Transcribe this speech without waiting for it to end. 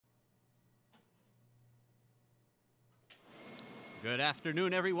Good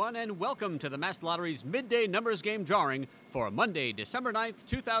afternoon, everyone, and welcome to the Mass Lottery's Midday Numbers Game drawing for Monday, December 9th,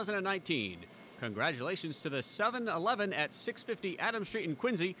 2019. Congratulations to the 7-Eleven at 650 Adams Street in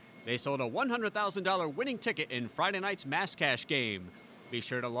Quincy. They sold a $100,000 winning ticket in Friday night's Mass Cash game. Be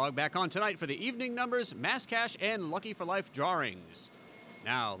sure to log back on tonight for the evening numbers, Mass Cash, and Lucky for Life drawings.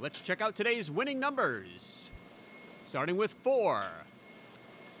 Now, let's check out today's winning numbers. Starting with 4,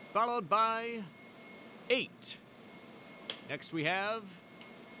 followed by 8. Next we have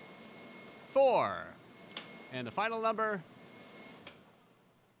 4. And the final number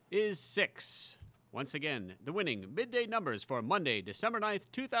is 6. Once again, the winning midday numbers for Monday, December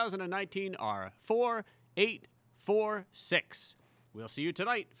 9th, 2019 are 4, 8, 4, 6. We'll see you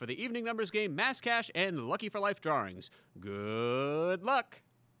tonight for the evening numbers game, Mass Cash, and Lucky for Life drawings. Good luck!